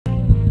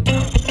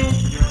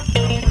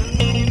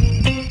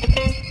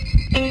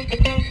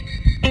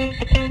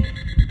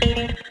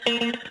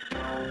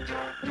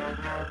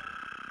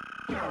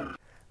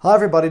Hi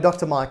everybody,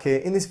 Dr. Mike here.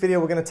 In this video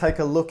we're going to take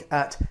a look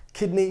at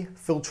kidney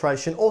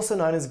filtration, also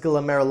known as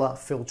glomerular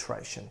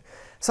filtration.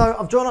 So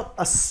I've drawn up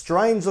a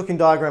strange looking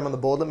diagram on the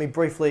board. Let me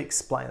briefly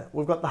explain it.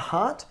 We've got the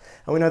heart,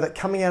 and we know that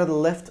coming out of the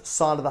left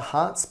side of the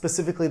heart,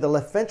 specifically the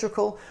left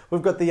ventricle,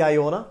 we've got the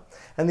aorta,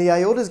 and the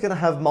aorta is going to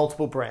have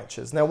multiple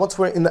branches. Now once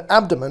we're in the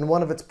abdomen,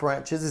 one of its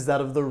branches is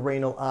that of the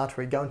renal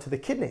artery going to the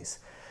kidneys.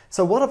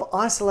 So what I've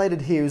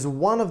isolated here is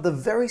one of the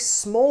very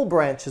small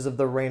branches of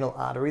the renal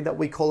artery that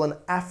we call an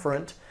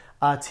afferent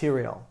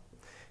arteriole.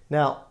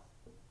 Now,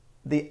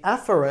 the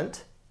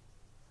afferent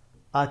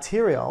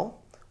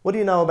arteriole, what do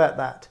you know about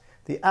that?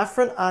 The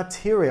afferent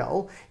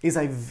arteriole is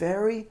a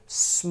very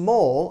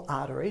small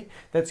artery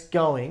that's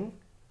going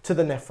to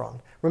the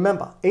nephron.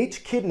 Remember,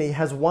 each kidney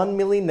has 1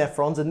 million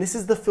nephrons, and this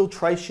is the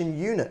filtration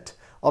unit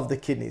of the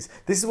kidneys.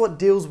 This is what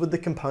deals with the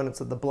components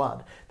of the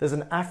blood. There's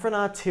an afferent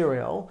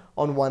arteriole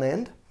on one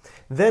end.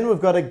 Then we've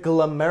got a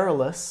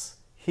glomerulus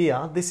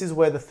here. This is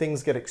where the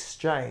things get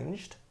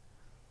exchanged.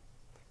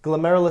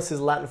 Glomerulus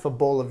is Latin for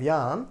ball of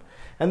yarn.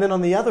 And then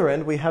on the other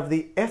end, we have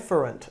the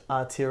efferent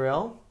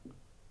arteriole.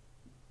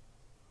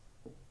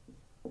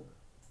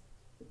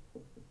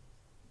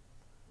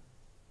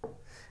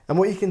 And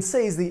what you can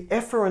see is the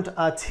efferent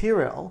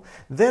arteriole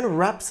then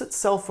wraps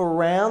itself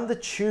around the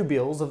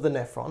tubules of the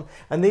nephron,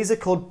 and these are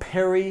called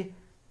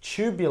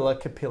peritubular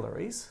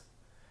capillaries.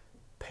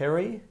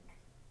 Peritubular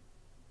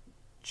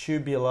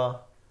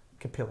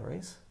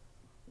capillaries.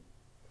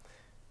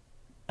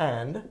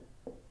 And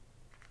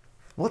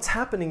what's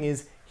happening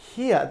is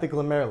here at the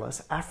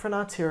glomerulus, afferent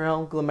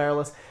arteriole,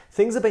 glomerulus,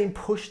 things are being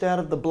pushed out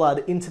of the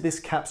blood into this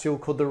capsule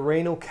called the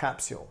renal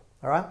capsule.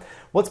 All right?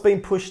 What's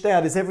being pushed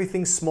out is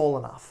everything small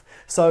enough.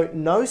 So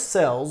no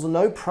cells,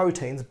 no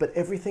proteins, but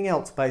everything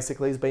else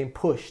basically is being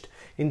pushed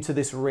into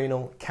this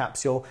renal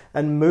capsule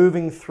and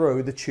moving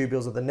through the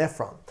tubules of the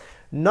nephron.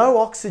 No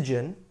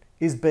oxygen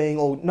is being,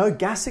 or no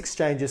gas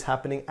exchange is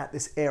happening at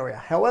this area.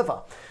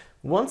 However,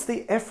 once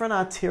the efferent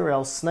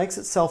arteriole snakes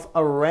itself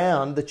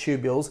around the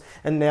tubules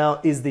and now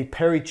is the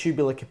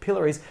peritubular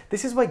capillaries,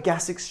 this is where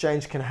gas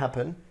exchange can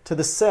happen to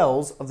the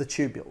cells of the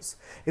tubules.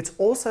 It's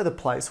also the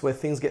place where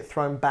things get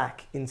thrown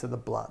back into the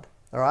blood.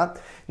 All right?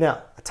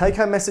 Now, a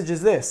take-home message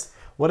is this: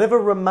 whatever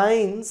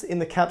remains in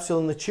the capsule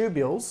and the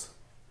tubules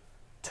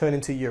turn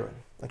into urine.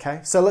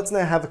 Okay? So let's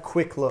now have a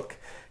quick look.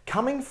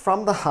 Coming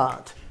from the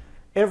heart,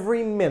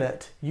 every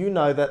minute you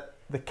know that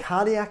the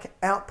cardiac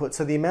output,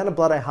 so the amount of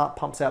blood our heart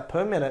pumps out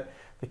per minute,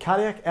 the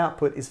cardiac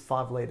output is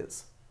 5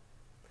 litres.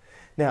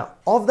 Now,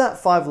 of that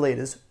 5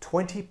 litres,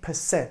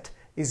 20%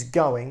 is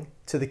going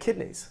to the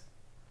kidneys.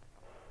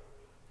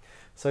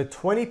 So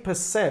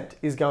 20%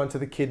 is going to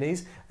the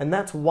kidneys, and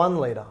that's 1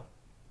 litre.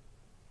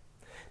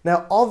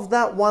 Now, of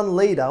that 1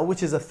 litre,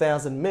 which is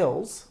 1,000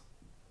 mils,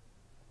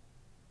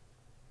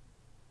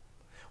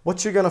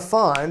 what you're going to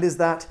find is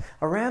that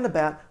around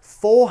about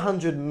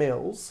 400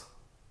 mils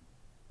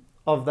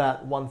of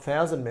that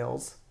 1,000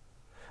 mils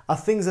are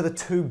things that are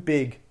too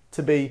big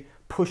to be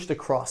pushed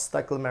across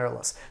that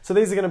glomerulus. So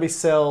these are going to be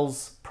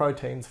cells,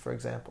 proteins, for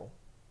example.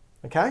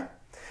 Okay?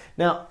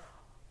 Now,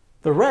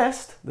 the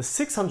rest, the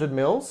 600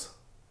 mils,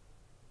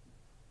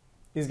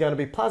 is going to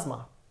be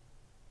plasma.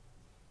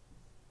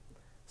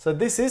 So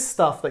this is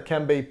stuff that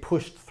can be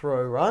pushed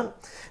through, right?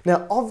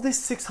 Now, of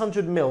this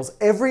 600 mils,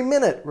 every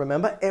minute,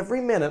 remember, every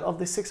minute of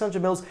this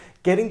 600 mils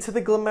getting to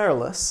the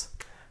glomerulus,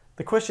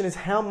 the question is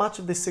how much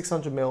of this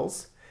 600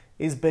 mils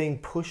is being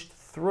pushed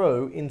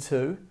through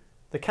into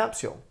the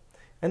capsule?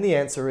 And the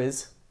answer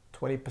is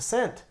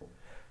 20%.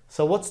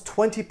 So what's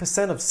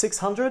 20% of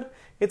 600?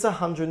 It's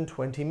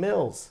 120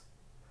 mils.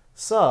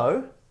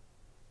 So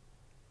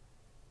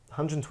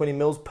 120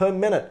 mils per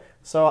minute.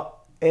 So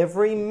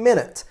every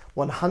minute,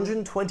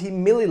 120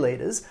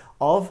 milliliters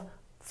of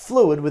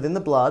fluid within the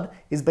blood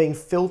is being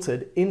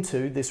filtered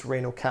into this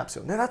renal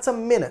capsule. Now that's a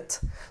minute.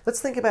 Let's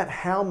think about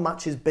how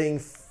much is being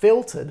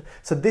filtered.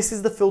 So this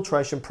is the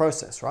filtration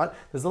process, right?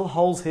 There's little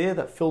holes here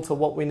that filter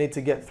what we need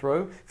to get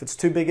through. If it's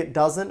too big, it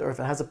doesn't, or if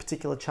it has a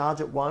particular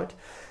charge, it won't.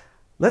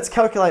 Let's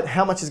calculate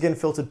how much is getting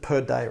filtered per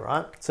day,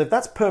 right? So if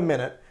that's per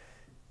minute,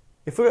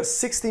 if we've got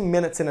 60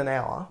 minutes in an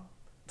hour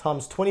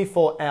times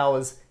 24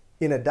 hours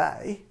in a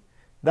day,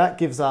 that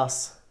gives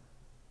us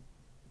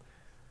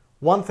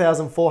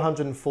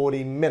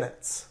 1,440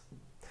 minutes.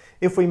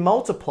 If we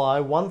multiply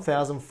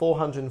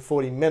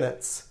 1,440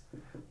 minutes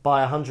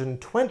by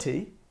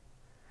 120,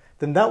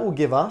 then that will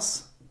give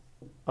us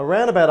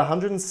around about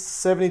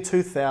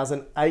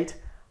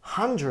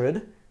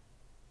 172,800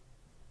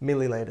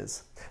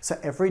 milliliters. So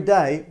every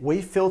day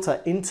we filter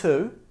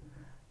into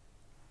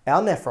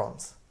our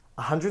nephrons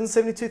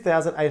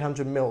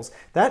 172,800 mils.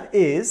 That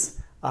is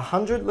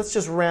 100, let's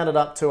just round it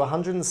up to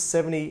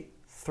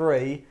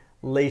 173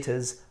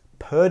 litres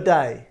per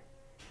day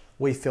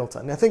we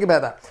filter. Now think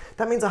about that.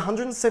 That means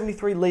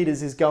 173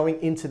 litres is going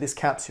into this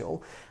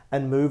capsule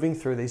and moving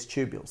through these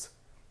tubules.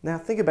 Now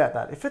think about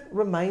that. If it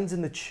remains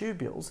in the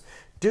tubules,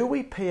 do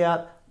we pee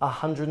out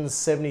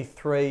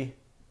 173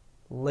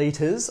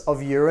 litres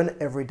of urine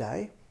every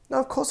day? No,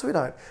 of course we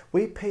don't.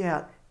 We pee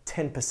out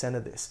 10%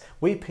 of this.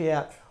 We pee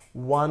out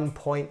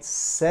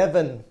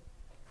 1.7,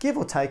 give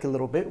or take a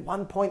little bit,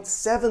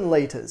 1.7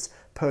 litres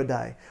per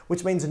day,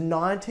 which means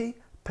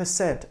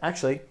 90%,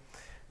 actually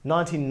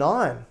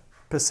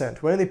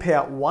 99%. We only pay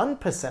out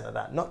 1% of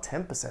that, not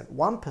 10%,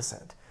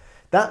 1%.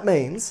 That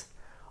means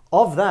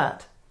of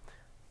that,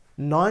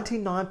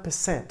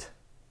 99%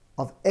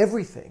 of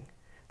everything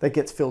that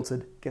gets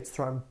filtered gets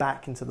thrown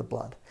back into the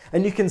blood.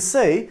 And you can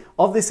see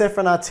of this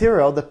efferent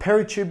arteriole, the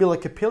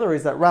peritubular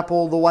capillaries that wrap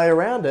all the way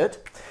around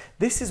it,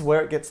 this is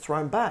where it gets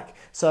thrown back.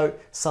 So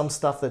some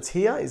stuff that's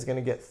here is going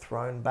to get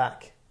thrown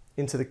back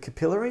into the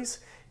capillaries.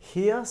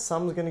 Here,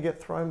 some's going to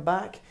get thrown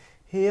back.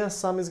 Here,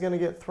 some is going to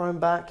get thrown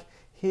back.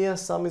 Here,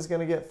 some is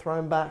going to get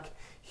thrown back.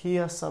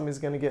 Here, some is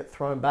going to get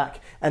thrown back.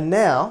 And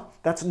now,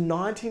 that's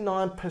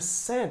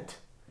 99%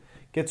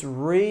 gets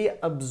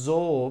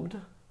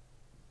reabsorbed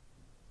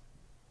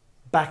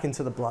back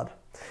into the blood.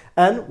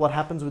 And what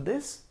happens with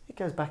this? It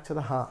goes back to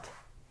the heart.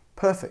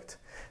 Perfect.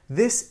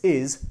 This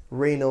is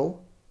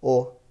renal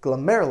or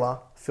glomerular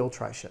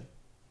filtration.